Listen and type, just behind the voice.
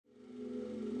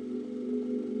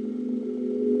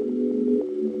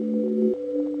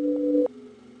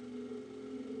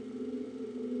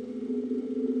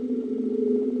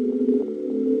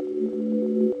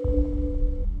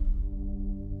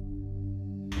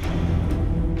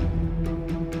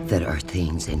There are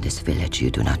things in this village you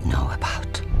do not know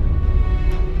about.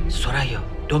 سرایا،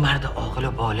 دو مرد عاقل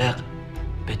و بالغ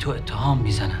به تو اتهام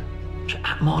میزنن که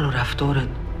اعمال و رفتارت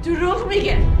دروغ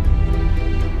میگه.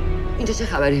 اینجا چه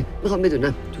خبره؟ میخوام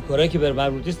بدونم. تو کارهایی که بر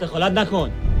مربوطی دخالت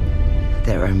نکن.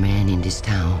 There are men in this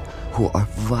town who are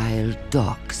wild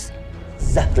dogs.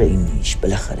 زهر این نیش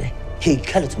بالاخره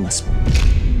هیکلتو مسموم.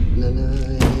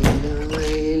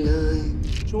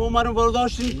 شما منو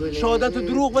برداشتی شهادت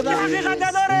دروغ بدن. حقیقت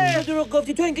نداره. دروغ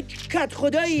گفتی تو اینکه کت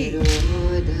خدایی.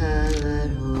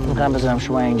 میخوام بذارم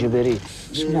شما اینجا برید.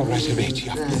 شما راجع به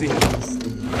هیچی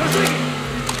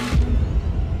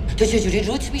تو چجوری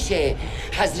روت میشه؟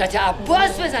 حضرت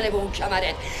عباس بزنه به اون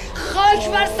کمرت. خاک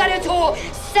بر سر تو.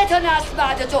 3 تا نسل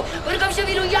بعد تو. برو گم شو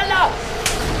بیرون یالا.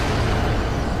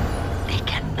 They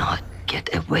cannot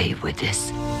get away with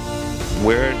this.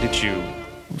 Where did you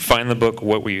find the book?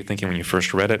 What were you thinking when you first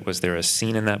read it? Was there a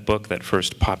scene in that book that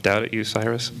first popped out at you,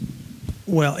 Cyrus?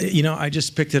 Well, you know, I just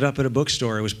picked it up at a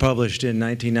bookstore. It was published in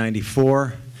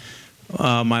 1994.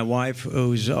 My wife,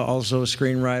 who's also a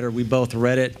screenwriter, we both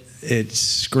read it. It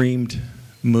screamed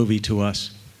movie to us.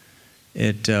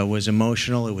 It was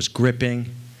emotional. It was gripping,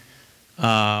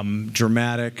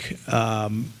 dramatic.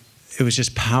 It was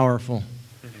just powerful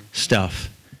stuff.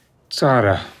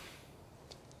 Sarah,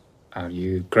 are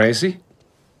you crazy?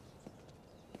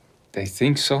 They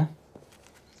think so.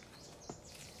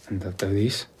 And after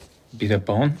this, beat a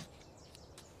bone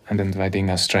and inviting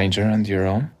a stranger into your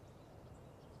home?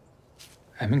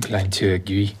 I'm inclined to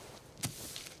agree.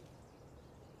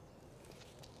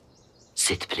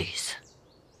 Sit, please.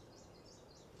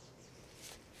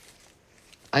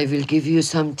 I will give you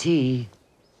some tea.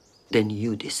 Then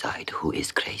you decide who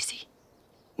is crazy.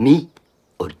 Me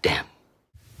or them.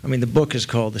 I mean, the book is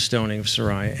called The Stoning of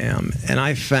Soraya M. And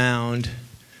I found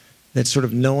that sort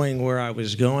of knowing where I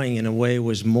was going in a way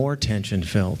was more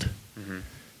tension-filled.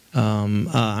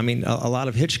 I mean, a lot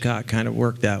of Hitchcock kind of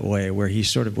worked that way, where he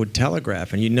sort of would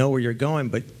telegraph, and you know where you're going,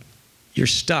 but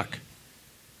you're stuck.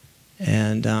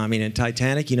 And I mean, in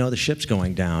Titanic, you know the ship's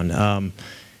going down.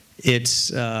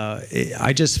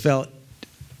 I just felt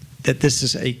that this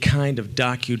is a kind of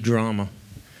docudrama.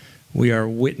 We are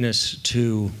witness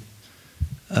to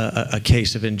a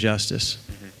case of injustice.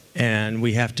 And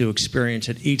we have to experience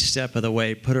it each step of the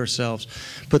way,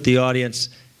 put the audience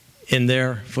in their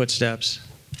footsteps,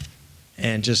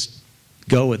 and just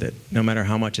go with it, no matter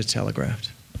how much it's telegraphed.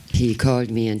 He called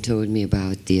me and told me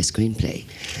about the screenplay.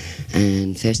 And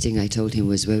first thing I told him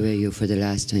was, where were you for the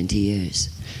last 20 years?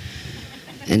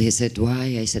 And he said, why?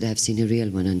 I said, I've seen a real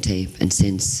one on tape. And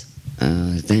since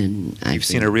then...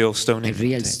 You've seen a real stoning? A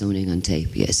real stoning on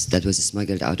tape, yes. That was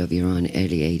smuggled out of Iran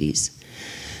early 80s.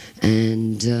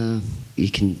 And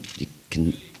you can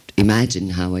imagine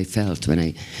how I felt when I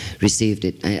received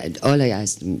it. All I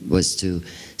asked him was to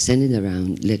send it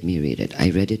around, let me read it. I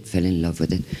read it, fell in love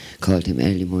with it, called him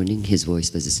early morning. His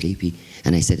voice was sleepy,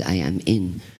 and I said, I am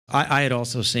in. I had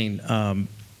also seen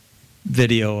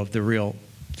video of the real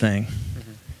thing.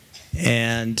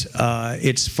 And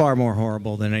it's far more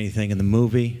horrible than anything in the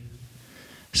movie.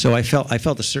 So I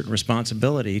felt a certain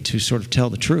responsibility to sort of tell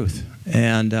the truth.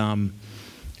 And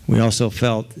we also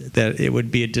felt that it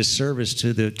would be a disservice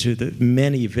to the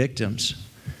many victims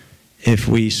if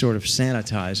we sort of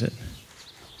sanitize it.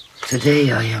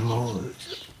 Today I am old,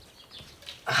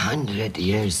 100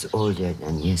 years older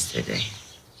than yesterday.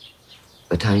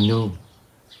 But I know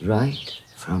right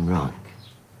from wrong.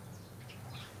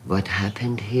 What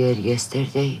happened here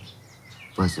yesterday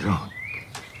was wrong.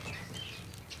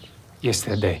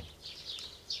 Yesterday.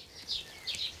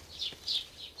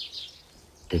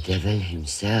 The devil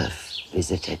himself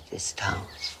visited this town.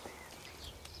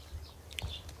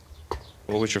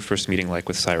 What was your first meeting like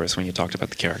with Cyrus when you talked about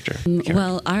the character?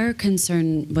 Well, our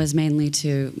concern was mainly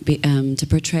to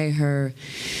portray her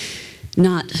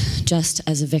not just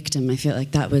as a victim. I feel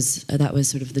like that was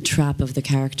sort of the trap of the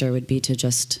character, would be to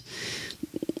just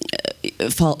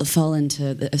fall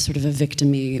into a sort of a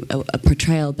victim-y a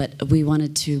portrayal, but we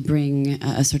wanted to bring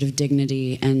a sort of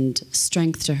dignity and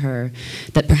strength to her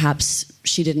that perhaps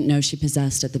she didn't know she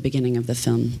possessed at the beginning of the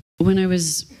film. When I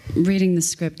was reading the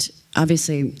script,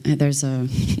 obviously there's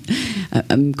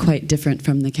I'm quite different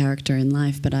from the character in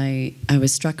life, but I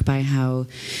was struck by how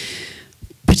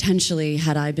potentially,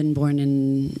 had I been born in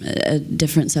a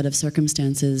different set of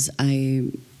circumstances, I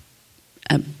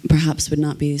perhaps would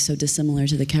not be so dissimilar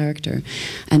to the character.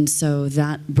 And so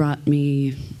that brought me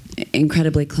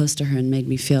incredibly close to her and made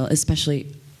me feel, especially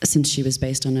since she was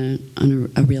based on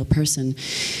a real person,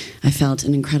 I felt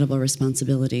an incredible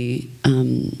responsibility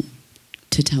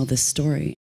to tell this story.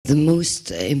 The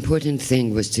most important thing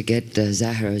was to get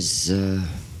Zahra's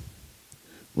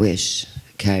wish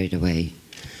carried away,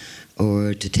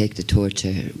 or to take the torch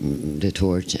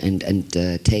and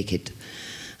take it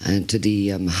to the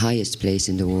highest place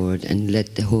in the world and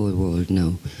let the whole world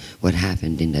know what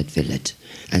happened in that village,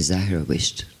 as Zahra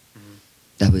wished.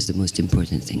 That was the most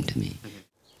important thing to me.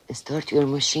 Start your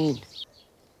machine.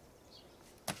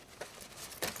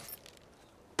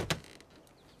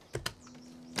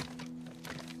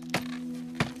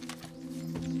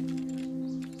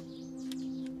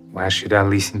 Why should I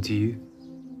listen to you?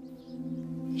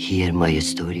 Hear my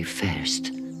story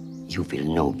first. You will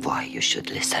know why you should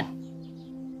listen.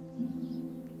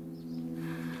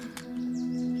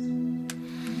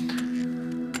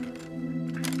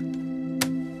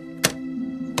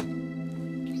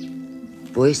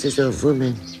 Voices of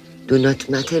women do not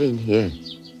matter in here.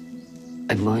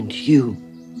 I want you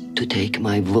to take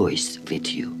my voice with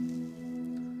you.